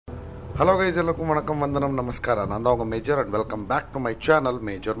Hello guys, எல்லாருக்கும் வணக்கம் வந்தனம் நமஸ்காரம். நான் தான் உங்க major and welcome back to my channel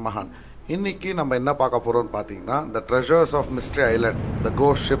major மகான். இன்னைக்கு நம்ம என்ன பார்க்க போறோம்னு பாத்தீங்கன்னா The Treasures of Mystery Island, The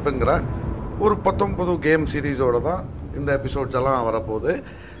Ghost Shipங்கிற ஒரு 19 கேம் சீரிஸோட தான் இந்த எபிசோட்ஸ் எல்லாம் வரப்போகுது.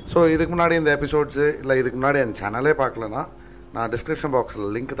 ஸோ இதுக்கு முன்னாடி இந்த எபிசோட்ஸு இல்லை இதுக்கு முன்னாடி என் சேனலே பார்க்கலன்னா நான் டிஸ்கிரிப்ஷன்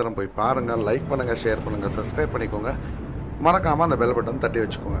பாக்ஸில் லிங்க் தரேன், போய் பாருங்கள், லைக் பண்ணுங்கள், ஷேர் பண்ணுங்கள், சப்ஸ்கிரைப் பண்ணிக்கோங்க, மறக்காமல் அந்த பெல் பட்டன் தட்டி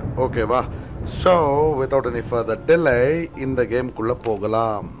வச்சுக்கோங்க. ஓகேவா? So without any further delay இந்த கேமுக்குள்ளே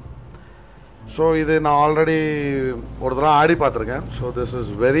போகலாம். ஸோ இது நான் ஆல்ரெடி ஒரு தடவை ஆடி பார்த்துருக்கேன். So this is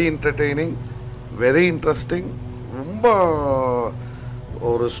very entertaining, very interesting, ரொம்ப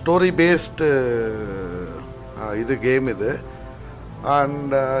ஒரு ஸ்டோரி பேஸ்டு இது கேம் இது.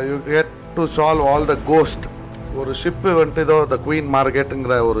 And you get to solve all the cost. ஒரு ஷிப்பு வந்துட்டு ஏதோ த குயின்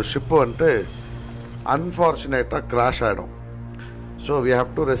மார்க்கெட்டுங்கிற ஒரு ஷிப்பு வந்துட்டு அன்ஃபார்ச்சுனேட்டாக கிராஷ் ஆகிடும். So we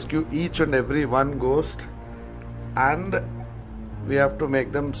have to rescue each and every one cost and we have to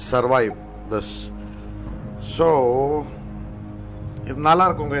make them survive this. So இது நல்லா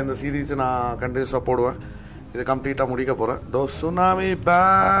இருக்குங்க. இந்த சீரீஸ் நான் கண்டினியூஸாக போடுவேன். இது கம்ப்ளீட்டாக முடிக்க போகிறேன். தோ tsunami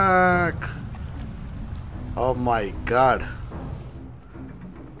back. Oh my God.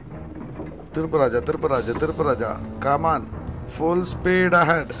 திருப்பராஜா திருப்பராஜா திருப்பராஜா, come on, full speed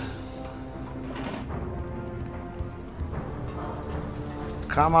ahead,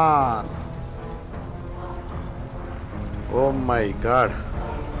 come on. Oh my God,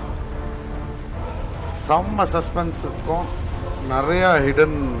 செம்ம சஸ்பென்ஸ் இருக்கும். நிறையா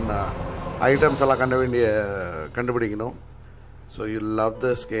ஹிடன் ஐட்டம்ஸ் எல்லாம் கண்டுபிடிக்கணும். So you love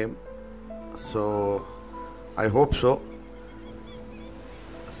this game. So I hope so.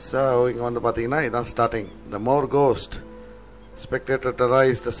 So இங்கே வந்து பார்த்தீங்கன்னா இதுதான் starting. The more cost spectator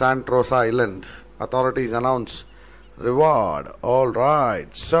terrorize the Santa Rossa island. Authorities announce reward. All right.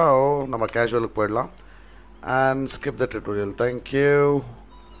 So நம்ம கேஷுவலுக்கு போயிடலாம் and skip the tutorial. Thank you.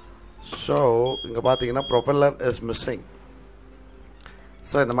 So இங்கே பார்த்தீங்கன்னா propeller is missing.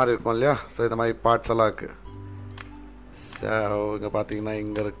 So இந்த மாதிரி இருக்கும் இல்லையா? ஸோ இந்த மாதிரி பார்ட்ஸ் எல்லாம் இருக்குது. ஸோ இங்கே பார்த்தீங்கன்னா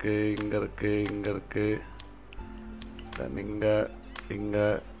இங்கே இருக்குது, இங்கே இருக்குது, இங்கே இருக்குது, தென் இங்கே, இங்கே,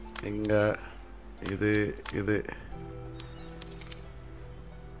 இங்கே, இது, இது.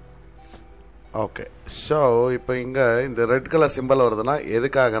 ஓகே. ஸோ இப்போ இங்கே இந்த ரெட் கலர் சிம்பிள் வருதுன்னா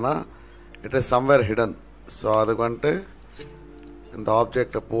எதுக்காகனா it is somewhere hidden. So அதுக்கு வந்துட்டு இந்த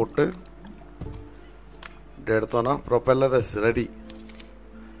ஆப்ஜெக்டை போட்டு இப்படி எடுத்தோன்னா propeller is ready.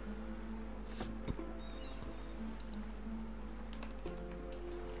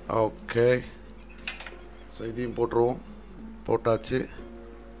 Okay. So இதையும் போட்டுருவோம். போட்டாச்சு.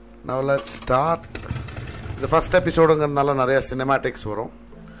 நவ லெட்ஸ் ஸ்டார்ட். இது ஃபஸ்ட் எபிசோடுங்கிறதுனால நிறையா சினிமேட்டிக்ஸ் வரும்.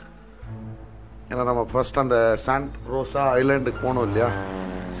 ஏன்னா நம்ம ஃபஸ்ட் அந்த சாண்ட் ரோசா ஐலாண்டுக்கு போகணும் இல்லையா?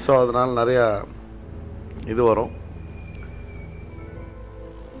 ஸோ அதனால் நிறையா இது வரும்.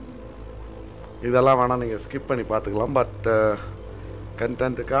 இதெல்லாம் வேணால் நீங்கள் ஸ்கிப் பண்ணி பார்த்துக்கலாம். பட்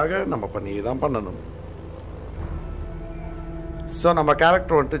கண்டென்ட்டுக்காக நம்ம பண்ணி தான் பண்ணணும். ஸோ நம்ம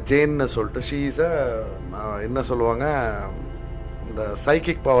கேரக்டர் வந்துட்டு ஜேன்னு சொல்லிட்டு ஷீஸை என்ன சொல்லுவாங்க, இந்த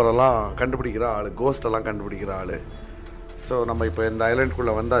சைக்கிக் பவரெல்லாம் கண்டுபிடிக்கிற ஆள், கோஸ்டெல்லாம் கண்டுபிடிக்கிற ஆள். ஸோ நம்ம இப்போ இந்த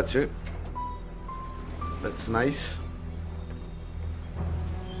ஐலாண்டுக்குள்ளே வந்தாச்சு. That's nice.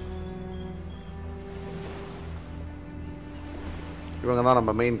 இவங்க தான்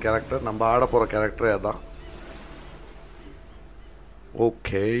நம்ம மெயின் கேரக்டர். நம்ம ஆட போகிற கேரக்டரே அதுதான்.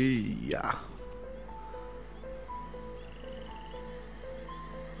 ஓகே. யா,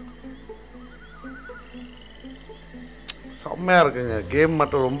 செம்மையாக இருக்குங்க கேம்.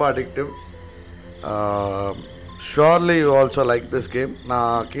 மட்டும் ரொம்ப addictive. Surely you also like this game.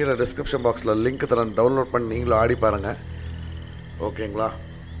 நான் கீழே டிஸ்கிரிப்ஷன் பாக்ஸில் லிங்க் தரேன், டவுன்லோட் பண்ணி நீங்களும் ஆடி பாருங்கள். ஓகேங்களா?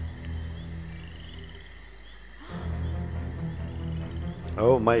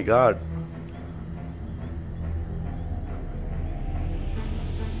 Oh my god.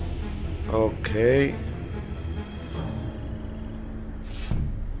 Okay.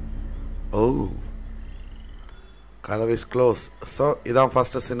 Oh. கதவு இஸ் க்ளோஸ். ஸோ இதான்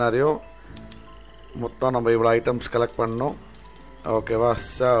ஃபஸ்ட்டு சினாரியோ. மொத்தம் நம்ம இவ்வளோ ஐட்டம்ஸ் கலெக்ட் பண்ணணும். ஓகேவா?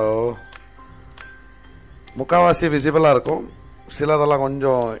 ஸோ முக்கால்வாசி விசிபிளாக இருக்கும், சிலதெல்லாம்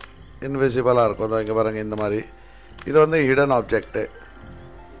கொஞ்சம் இன்விசிபிளாக இருக்கும். அதோ இங்கே பாருங்கள், இந்த மாதிரி. இது வந்து ஹிடன் ஆப்ஜெக்ட்டு.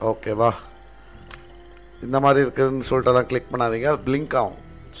 ஓகேவா? இந்த மாதிரி இருக்குதுன்னு சொல்லிட்டு தான் கிளிக் பண்ணாதீங்க, அது பிளிங்க் ஆகும்.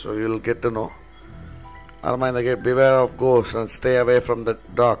 So you will get to know. அப்புறமா இந்த gate beware of cost and stay away from the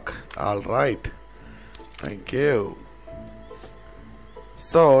talk. All right, thank you.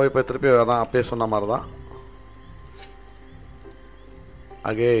 So இப்போ திருப்பி அதான் அப்பயே சொன்ன மாதிரி தான்.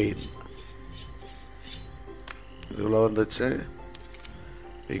 அகெயின் இதுக்குள்ளே வந்துச்சு.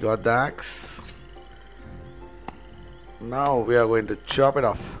 we got the axe. Now we are going to chop it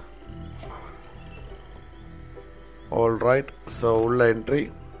off. Alright, so உள்ள entry.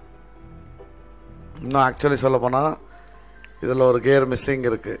 இன்னும் ஆக்சுவலி சொல்ல போனால் இதில் ஒரு gear missing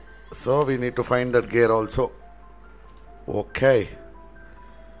இருக்கு. So we need to find that gear also. Okay.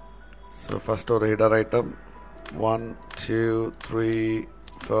 So first ஒரு hidden item. 1, 2, 3,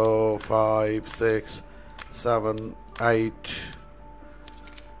 4, 5, 6, 7, 8.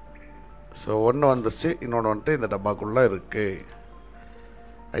 So ஒன்று வந்துருச்சு, இன்னொன்று வந்துட்டு இந்த டப்பாக்குள்ளே இருக்கு.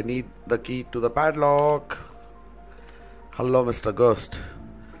 I need the key to the padlock. Hello Mr. Ghost.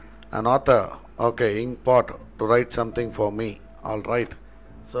 An author. Okay, ink pot to write something for me. Alright.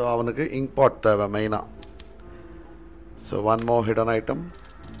 So அவனுக்கு ink pot தேவை மெயினாக. So one more hidden item.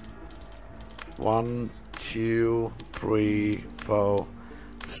 1, 2, 3, 4.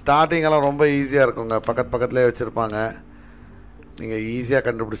 Starting எல்லாம் ரொம்ப ஈஸியாக இருக்குங்க, பக்கத்துலேயே வச்சுருப்பாங்க, நீங்கள் ஈஸியாக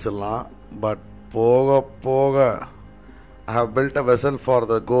கண்டுபிடிச்சிடலாம். பட் போக போக I have built a vessel for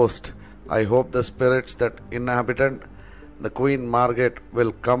the ghost. I hope the spirits that inhabitant the Queen Margaret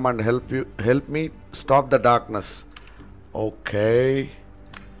will come and help me stop the darkness. Okay.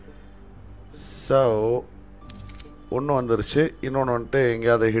 So ஒன்று வந்துருச்சு, இன்னொன்று வந்துட்டு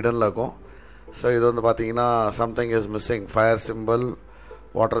எங்கேயாவது ஹிடனில் இருக்கும். ஸோ இது வந்து பார்த்தீங்கன்னா something is missing. Fire simple,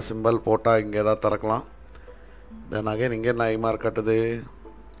 water simple போட்டால் இங்கே ஏதாவது திறக்கலாம். தென் அகைன் இங்கே என்ன ஐமார்க் கட்டுது.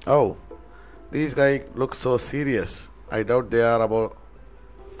 ஓ, these guy look so serious. I doubt they are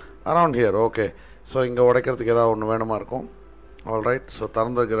around here. Okay. So இங்கே உடைக்கிறதுக்கு ஏதாவது ஒன்று வேணுமா இருக்கும். ஆல்ரைட். ஸோ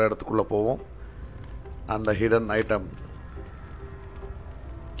திறந்துருக்கிற இடத்துக்குள்ளே போவோம். அந்த ஹிடன் ஐட்டம்.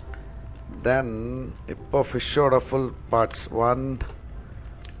 தென் இப்போ ஃபிஷ்ஷோட ஃபுல் பார்ட்ஸ். 1,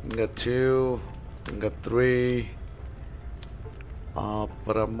 இங்கே 2, இங்கே 3,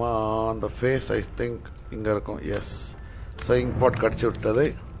 அப்புறமா அந்த ஃபேஸ் ஐ திங்க் இங்கே இருக்கும். எஸ். ஸோ இங்க் பாட் கடிச்சு விட்டது.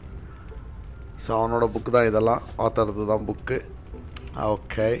 ஸோ அவனோட புக்கு தான் இதெல்லாம், ஆத்தரது தான் புக்கு.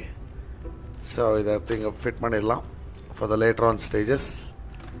 ஓகே. ஸோ இதை திங்க ஃபிட் பண்ணிடலாம் for the later on stages.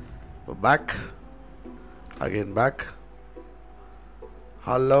 Back again back.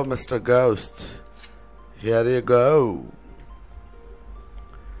 Hello mister கவுஸ்ட், here you go.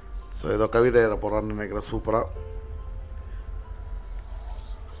 So ஏதோ கவிதை எழுத போகிறான்னு நினைக்கிறேன். சூப்பராக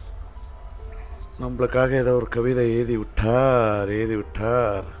நம்மளுக்காக ஏதோ ஒரு கவிதை எழுதி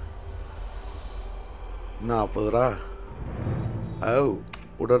விட்டார். என்ன போதுரா? Oh,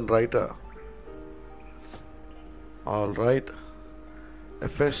 wooden writer. All right. A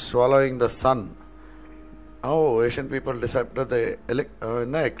fish swallowing the sun. Oh, Asian people decided the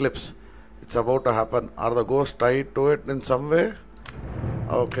eclipse. It's about to happen. Are the ghosts tied to it in some way?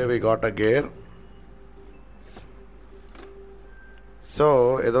 Okay, we got a gear. So,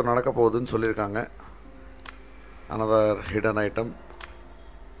 ஏதோ நடக்க போகுதுன்னு சொல்லியிருக்காங்க. Another hidden item.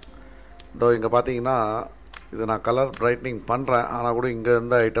 இதோ இங்கே பார்த்தீங்கன்னா இது நான் colour brightening பண்ணுறேன், ஆனால் கூட இங்கே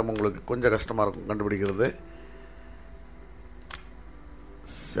இருந்த ஐட்டம் உங்களுக்கு கொஞ்சம் கஷ்டமாக இருக்கும் கண்டுபிடிக்கிறது.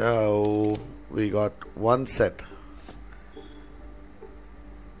 So we got one set.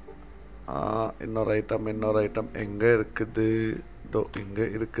 இன்னொரு ஐட்டம் எங்கே இருக்குது? இதோ இங்கே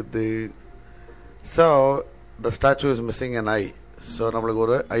இருக்குது. So the statue is missing an eye. So நம்மளுக்கு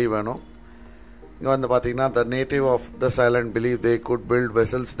ஒரு ஐ வேணும். இங்கே வந்து பார்த்தீங்கன்னா the native of this island believe they could build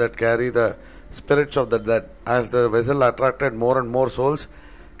vessels that carry the spirits of the dead. As the vessel attracted more and more souls,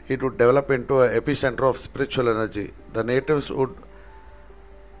 it would develop into an epicenter of spiritual energy. The natives would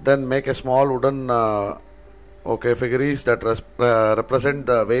then make a small wooden figures that represent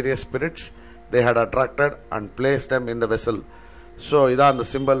the various spirits they had attracted and place them in the vessel. So இதான் அந்த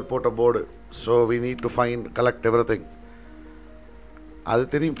simple போட்ட board. So we need to collect everything. அது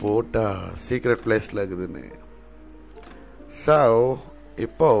தெரியும் போட்டா secret பிளேஸில் இருக்குதுன்னு. So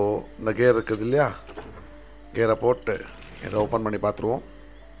இப்போது இந்த கேர் இருக்குது இல்லையா, கேரை போட்டு இதை ஓப்பன் பண்ணி பார்த்துருவோம்.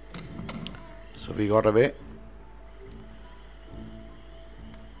 So we got away.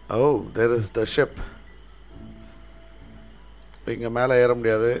 O, there is the ship. இப்போ இங்கே மேலே ஏற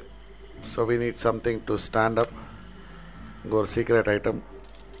முடியாது. So we need something to stand up. இங்கே ஒரு சீக்ரெட் ஐட்டம்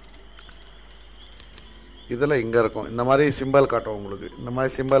இதில் இங்கே இருக்கும். இந்த மாதிரி சிம்பிள் காட்டும் உங்களுக்கு. இந்த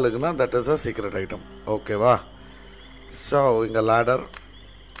மாதிரி சிம்பிள் இருக்குன்னா that is a secret item. ஓகேவா? ஸோ இங்கே ladder.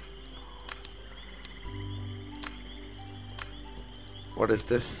 What is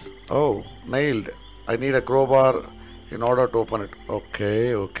this? O, nailed. I need a crowbar in order to open it.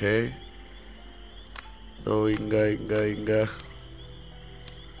 Okay. தோ இங்கே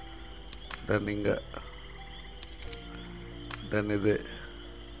தென் இது.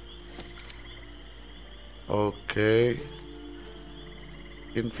 Okay,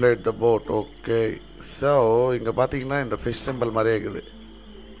 inflate the boat. Okay, so இங்கே பார்த்தீங்கன்னா இந்த ஃபிஷ் சிம்பிள் மாதிரியே இருக்குது.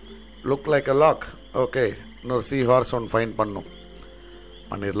 லுக் லைக் அ லாக். ஓகே, இன்னொரு சீ ஹார்ஸ் ஒன்று ஃபைண்ட்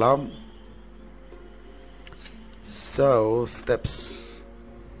பண்ணிடலாம். So steps.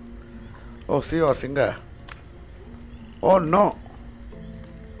 Oh, see your singer. Oh no.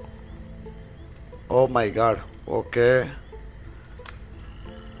 Oh my god. Okay.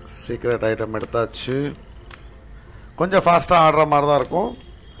 Secret item எடுத்தாச்சு. கொஞ்சம் ஃபாஸ்ட்டாக ஆடுற மாதிரி தான் இருக்கும்.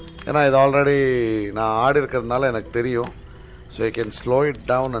 ஏன்னா இது ஆல்ரெடி நான் ஆடி இருக்கிறதுனால எனக்கு தெரியும். So you can slow it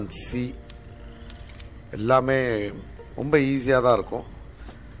down and C. எல்லாமே ரொம்ப ஈஸியாக தான் இருக்கும்.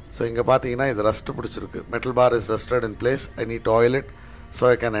 ஸோ இங்கே பார்த்தீங்கன்னா இது ரஸ்ட்டு பிடிச்சிருக்கு. Metal bar is ரஸ்டட் in place. I need to oil it so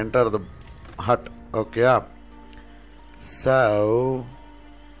I can enter the hut. ஓகேயா? ஸோ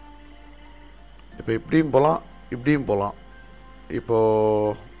இப்போ இப்படியும் போகலாம், இப்படியும் போகலாம்.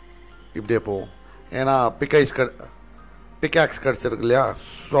 இப்போது இப்படியே போவோம். ஏன்னா பிக்காக்ஸ் கிடச்சிருக்கு இல்லையா?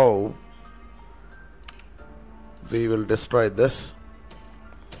 So we will destroy this.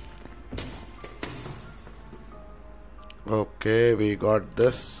 Okay, we got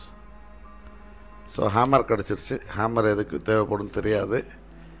this. So hammer கிடச்சிருச்சு. ஹேமர் எதுக்கு தேவைப்படும் தெரியாது.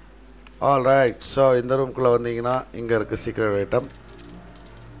 Alright, so இந்த ரூம்குள்ளே வந்தீங்கன்னா இங்கே இருக்குது secret item.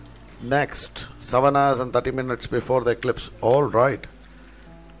 Next 7 hours and 30 minutes before the eclipse. Alright,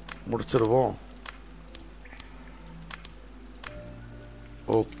 முடிச்சிருவோம்.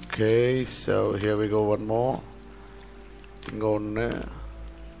 Okay, so here we go. One more. இங்கே ஒன்று.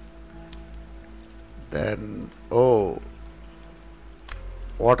 Then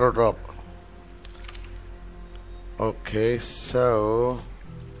water drop. Okay, so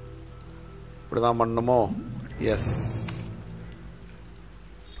இப்படி தான் பண்ணணுமோ? எஸ்.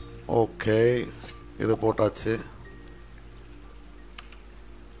 ஓகே, இது போட்டாச்சு.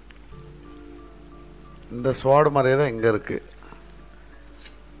 இந்த ஸ்வாடு மாதிரியே தான் இங்கே இருக்குது.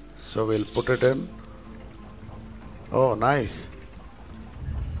 So we'll put it in. Oh, nice.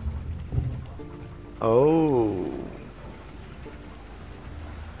 Oh.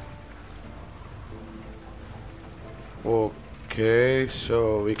 Okay, so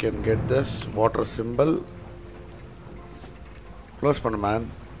we can get this water symbol. Close pannu man.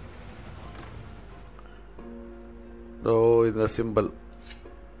 Though is the symbol.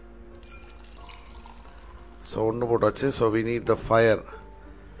 So onnu potachu. So we need the fire.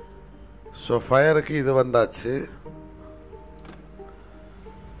 So fire ku idu vandachu.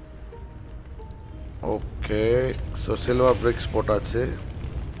 Okay, so silver bricks potachu.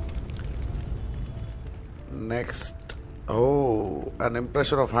 Next, an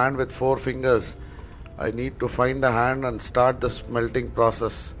impression of hand with 4 fingers. I need to find the hand and start the smelting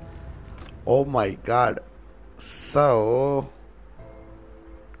process. Oh my god. So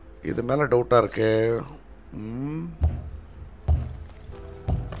இது மேல டவுட்டா இருக்கு.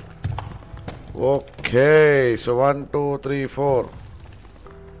 Okay, so 1 2 3 4.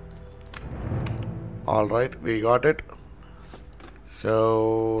 Alright, we got it. So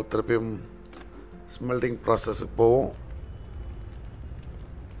திருப்பியும் smelting process போவோம்.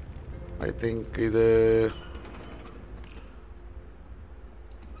 I think இது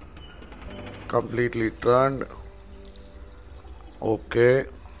completely turned. Okay,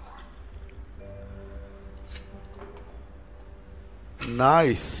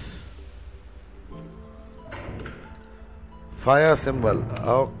 nice. Fire symbol.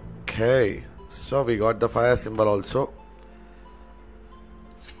 Okay, so we got the fire symbol also.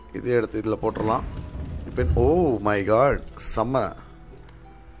 இது எடுத்து இதில் போட்டுடலாம். இப்போ oh my god, செம்ம.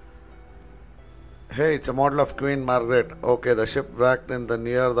 Hey, it's a model of Queen Margaret. Okay, the ship wrecked in the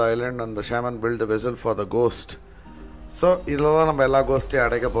near the island and the shaman built a vessel for the ghost. So இதில் தான் நம்ம எல்லா கோஸ்ட்டையும்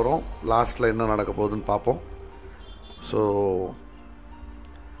அடைக்க போகிறோம். லாஸ்ட்டில் என்ன நடக்க போகுதுன்னு பார்ப்போம். ஸோ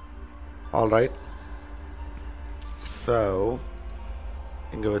ஆல்ரைட், ஸோ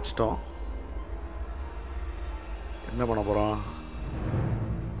இங்கே வச்சிட்டோம். என்ன பண்ண போகிறோம்?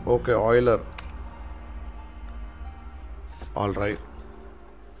 Okay, Euler. Alright,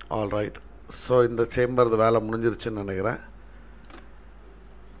 alright. So இந்த சேம்பர் வேலை முடிஞ்சிருச்சுன்னு நினைக்கிறேன்.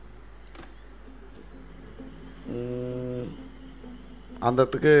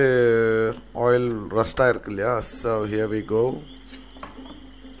 அந்தத்துக்கு ஆயில் ரஸ்டாக இருக்கு இல்லையா? So here we go.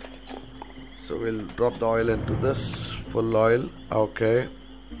 So will drop the oil in to this full oil. Okay,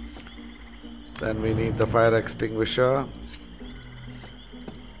 then we need the fire extinguisher.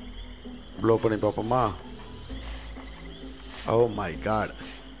 Flow பண்ணி பார்ப்போமா? ஓ மை காட்,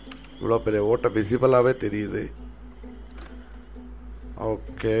 இவ்வளோ பெரிய ஓட்டை விசிபிளாகவே தெரியுது.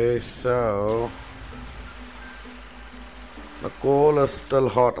 Okay, so the coal is still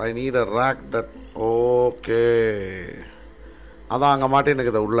hot. I need a rack that. Okay, அதான் அங்கே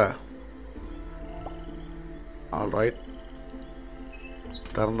மாட்டின்னுக்குது உள்ள. Alright,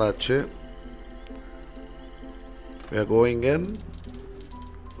 திறந்தாச்சு. we are going in.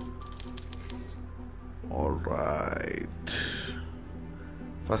 Alright.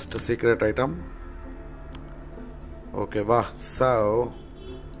 First secret item. Okay, வா. So,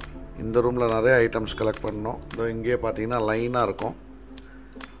 இந்த ரூமில் நிறைய ஐட்டம்ஸ் கலெக்ட் பண்ணோம். இதோ இங்கே பார்த்தீங்கன்னா லைனாக இருக்கும்.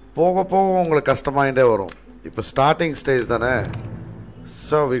 போக போக உங்களுக்கு கஷ்டமாயிட்டே வரும். இப்போ ஸ்டார்டிங் ஸ்டேஜ் தானே.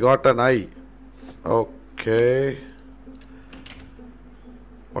 So, we got an eye. Okay.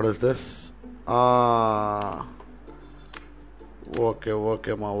 What is this? Okay,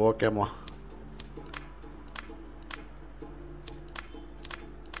 ma.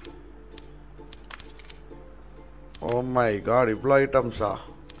 Oh my god, இவ்வளோ ஐட்டம்ஸா?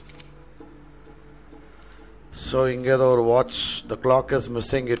 So, இங்கே ஏதோ ஒரு watch. The clock is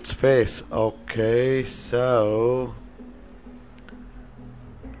missing its face. Okay, so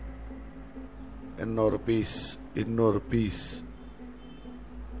இன்னொரு பீஸ்.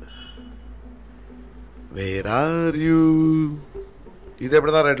 Where are you? இது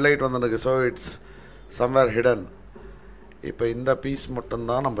எப்படி தான் ரெட் லைட் வந்துருக்கு. So it's somewhere hidden. இப்போ இந்த பீஸ்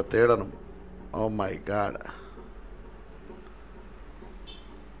மட்டும்தான் நம்ம தேடணும். Oh my God.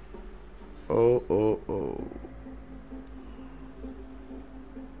 ஓ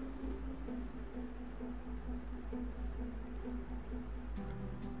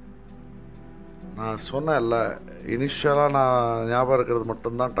நான் சொன்னேன்ல, இனிஷியலாக நான் ஞாபகம் இருக்கிறது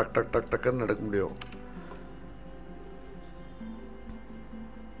மட்டும்தான் டக்குன்னு எடுக்க முடியும்.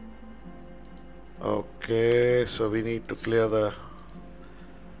 Okay, so we need to clear the.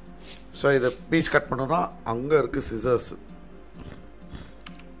 So இதை பீஸ் கட் பண்ணோன்னா அங்கே இருக்குது சிசர்ஸ்.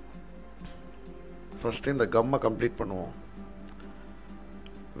 ஃபஸ்ட்டு இந்த கம்மை கம்ப்ளீட் பண்ணுவோம்.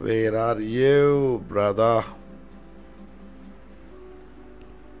 Where are you Brata?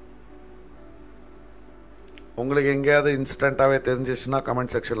 உங்களுக்கு எங்கேயாவது இன்ஸ்டண்ட்டாகவே தெரிஞ்சிச்சுன்னா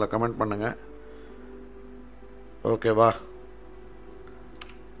கமெண்ட் செக்ஷனில் கமெண்ட் பண்ணுங்கள். ஓகேவா?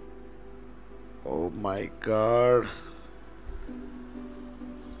 Oh my God.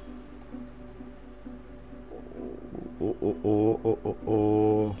 ஓ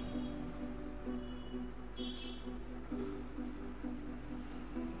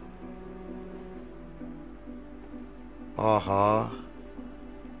ஆஹா,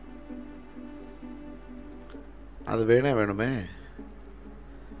 அது வேணுமே.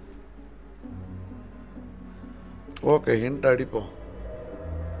 ஓகே, ஹிண்ட் அடிப்போம்.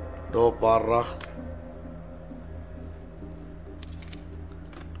 தோ பாடுறா.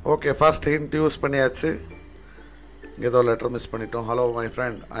 ஓகே, ஃபர்ஸ்ட் ஹிண்ட் யூஸ் பண்ணியாச்சு. ஏதோ லெட்டர் மிஸ் பண்ணிட்டோம். Hello my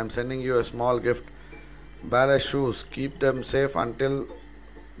friend, I am sending you a small gift. Ballet shoes. Keep them safe until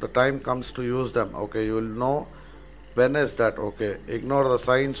the time comes to use them. Okay, you will know when is that. Okay, ignore the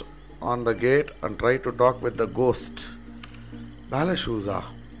signs on the gate and try to talk with the ghost. Ballet shoes ah.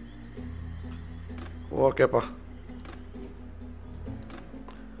 Okay pa.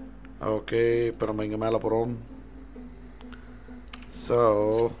 Okay, இப்போ நம்ம இங்கே மேலே போகிறோம். So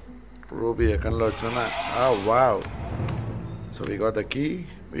Ruby கண்ணில் வச்சோன்னா wow. So we got the key,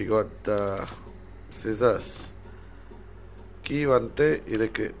 we got the scissors. Key வந்துட்டு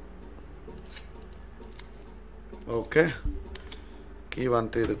இதுக்கு. Okay, key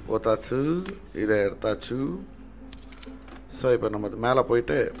வந்துட்டு இதுக்கு போத்தாச்சு, இதை எடுத்தாச்சு. ஸோ இப்போ நம்ம மேலே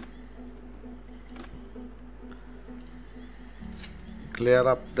போயிட்டு clear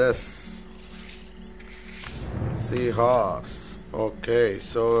up this seahorse. Okay,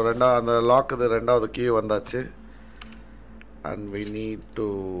 so அந்த லாக்குது ரெண்டாவது கீ வந்தாச்சு. and we need to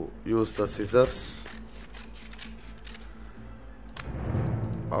use the scissors.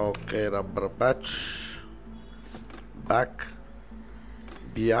 okay, rubber patch, back,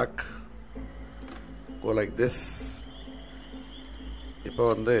 go like this. இப்போ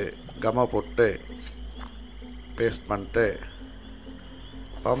வந்து கம்மா போட்டு பேஸ்ட் பண்ணிட்டு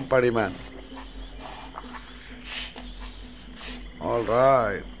பம்படி மேன்.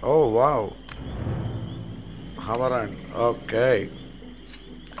 ஆல்ரைட். ஓ வாவ், ஹவரன். ஓகே,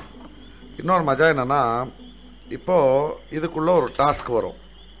 இன்னொரு மஜா என்னன்னா, இப்போது இதுக்குள்ளே ஒரு டாஸ்க் வரும்.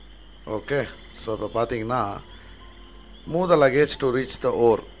 ஓகே, ஸோ இப்போ பார்த்தீங்கன்னா move the luggage to reach the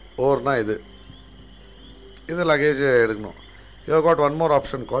ஓர்னா இது லக்கேஜ் எடுக்கணும். You got one more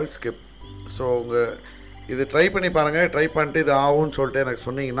option call skip. So இது ட்ரை பண்ணி பாருங்கள். ட்ரை பண்ணிட்டு இது ஆகும்னு சொல்லிட்டு எனக்கு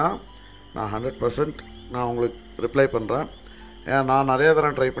சொன்னீங்கன்னா நான் 100% நான் உங்களுக்கு ரிப்ளை பண்ணுறேன். ஏன் நான் நிறைய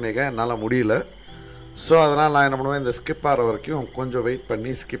தடவை ட்ரை பண்ணியிருக்கேன், என்னால் முடியல. ஸோ அதனால் நான் என்ன பண்ணுவேன், இந்த ஸ்கிப் ஆகிற வரைக்கும் கொஞ்சம் வெயிட்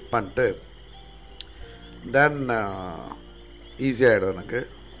பண்ணி ஸ்கிப் பண்ணிட்டு தென் ஈஸியாகிடும் எனக்கு.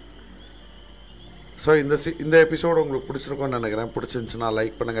 ஸோ இந்த எபிசோடு உங்களுக்கு பிடிச்சிருக்கோன்னு நினைக்கிறேன். பிடிச்சிருந்துச்சுன்னா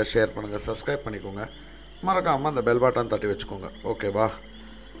லைக் பண்ணுங்கள், ஷேர் பண்ணுங்கள், சப்ஸ்கிரைப் பண்ணிக்கோங்க. மறக்காமல் அந்த பெல் பட்டன் தட்டி வச்சுக்கோங்க. ஓகேவா?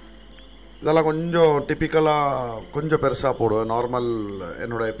 இதெல்லாம் கொஞ்சம் டிப்பிக்கலாக கொஞ்சம் பெருசாக போடுவேன். நார்மல்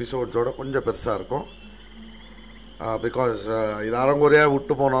என்னோடய எபிசோட்ஸோட கொஞ்சம் பெருசாக இருக்கும். பிகாஸ் இது அரங்குறையாக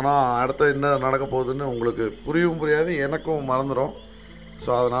விட்டு போனோன்னா அடுத்து என்ன நடக்க போகுதுன்னு உங்களுக்கு புரியாது, எனக்கும் மறந்துடும். ஸோ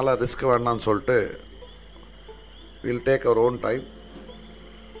அதனால் ரிஸ்க் வேண்டான்னு சொல்லிட்டு will take our own time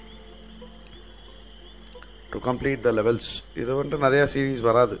to complete the levels. இது வந்துட்டு நிறையா சீரீஸ்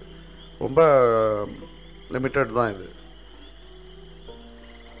வராது, ரொம்ப லிமிட்டட் தான் இது.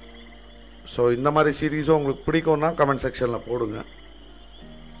 ஸோ இந்த மாதிரி சீரீஸும் உங்களுக்கு பிடிக்கும்னா கமெண்ட் செக்ஷனில் போடுங்க,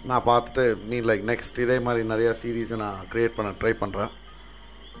 நான் பார்த்துட்டு லைக் நெக்ஸ்ட் இதே மாதிரி நிறையா சீரீஸை நான் க்ரியேட் பண்ண ட்ரை பண்ணுறேன்.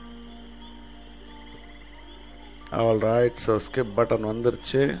 All right, so skip button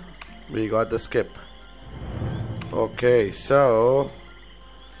வந்துருச்சு. we got the skip. okay, so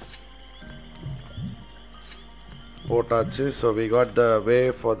போட்டாச்சு. So we got the way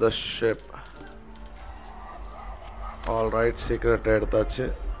for the ship. All right, secret எடுத்தாச்சு.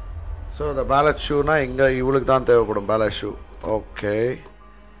 ஸோ இந்த பேலட் ஷூனா இங்கே இவளுக்கு தான் தேவைப்படும் பேலட் ஷூ. ஓகே,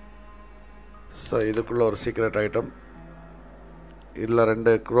 ஸோ இதுக்குள்ளே ஒரு சீக்ரெட் ஐட்டம், இதில்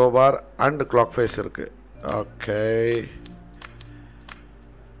 2 க்ரோபார் அண்ட் கிளாக் ஃபேஸ் இருக்குது. ஓகே,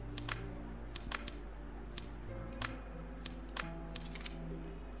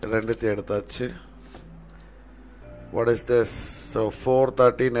 ரெண்டுத்தையும் எடுத்தாச்சு. What is this? ஸோ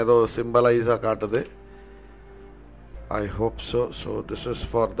 413 ஏதோ சிம்பலைஸாக காட்டுது. I hope so. So this is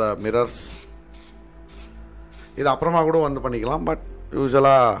for the mirrors. இது அப்புறமா கூட வந்து பண்ணிக்கலாம், பட்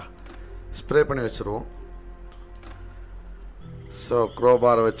யூஸ்வலாக ஸ்ப்ரே பண்ணி வச்சுருவோம். ஸோ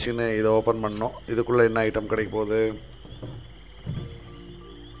க்ரோபார் வச்சுன்னு இதை ஓப்பன் பண்ணோம். இதுக்குள்ளே என்ன ஐட்டம் கிடைக்க போகுது?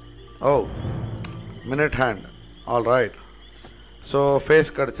 ஓ, minute hand. All right, so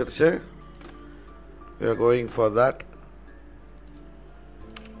face கிடச்சிருச்சு. we are going for that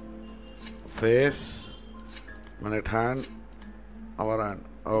face, minute hand, hour hand.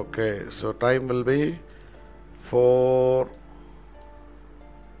 Okay, so time will be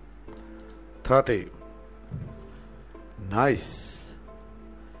 4:30. nice.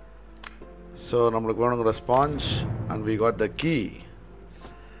 so நம்மளுக்கு வேணுங்கிற sponge and we got the key.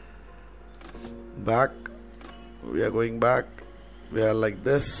 back, we are going back. we are like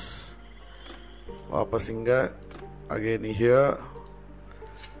this. வாபஸ் இங்க, again here.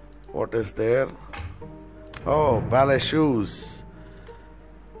 what is there? oh, ballet shoes.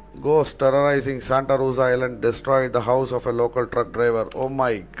 Ghost terrorizing Santa Rossa Island destroyed the house of a local truck driver. oh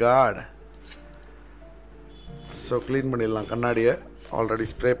my god. so clean பண்ணிடலாம் கண்ணாடியை, already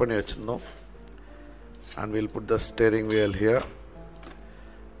spray பண்ணி வச்சுருந்தோம். and we'll put the steering wheel here.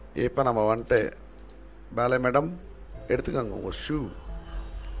 இப்போ நம்ம வந்துட்டு பேலே madam எடுத்துக்கோங்க உங்கள் shoe.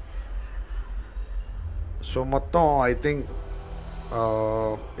 So மொத்தம் ஐ திங்க்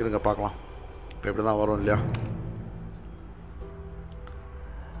இருங்க பார்க்கலாம் இப்போ எப்படி தான் வரும் இல்லையா.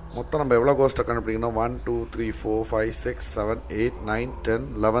 மொத்தம் நம்ம எவ்வளோ கோஸ்ட்டை கண்டுபிடிக்கணும்? 1 2 3 4 5 6 7 8 9 10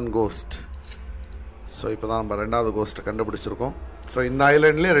 11 கோஸ்ட். ஸோ இப்போ தான் நம்ம 2வது கோஸ்ட்டை கண்டுபிடிச்சிருக்கோம். ஸோ இந்த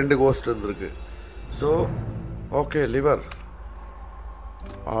ஐலாண்ட்லேயே 2 கோஸ்ட் இருந்திருக்கு. So okay, liver.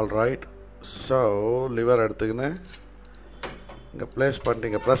 All right, so liver எடுத்துக்கின்னு இங்கே ப்ளேஸ் பண்ணிட்டு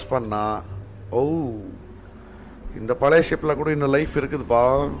இங்கே ப்ரெஸ் பண்ணால், ஓ, இந்த பழைய ஷிப்பில் கூட இன்னும் லைஃப் இருக்குதுப்பா,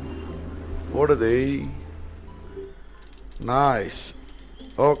 ஓடுது. நைஸ்.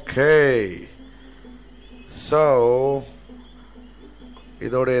 ஓகே, ஸோ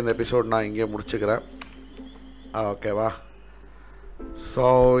இதோட இந்த எபிசோட் நான் இங்கே முடிச்சுக்கிறேன். ஓகேவா? ஸோ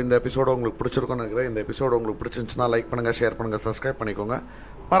இந்த எபிசோடு உங்களுக்கு பிடிச்சிருக்குன்னு நினைக்கிறேன். இந்த எபிசோடு உங்களுக்கு பிடிச்சிருந்துச்சுன்னா லைக் பண்ணுங்கள், ஷேர் பண்ணுங்கள், சப்ஸ்கிரைப் பண்ணிக்கோங்க.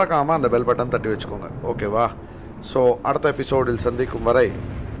 மறக்காமல் அந்த பெல் பட்டன் தட்டி வச்சுக்கோங்க. ஓகேவா? ஸோ அடுத்த எபிசோடில் சந்திக்கும் வரை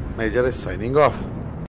மேஜர் இஸ் சைனிங் ஆஃப்.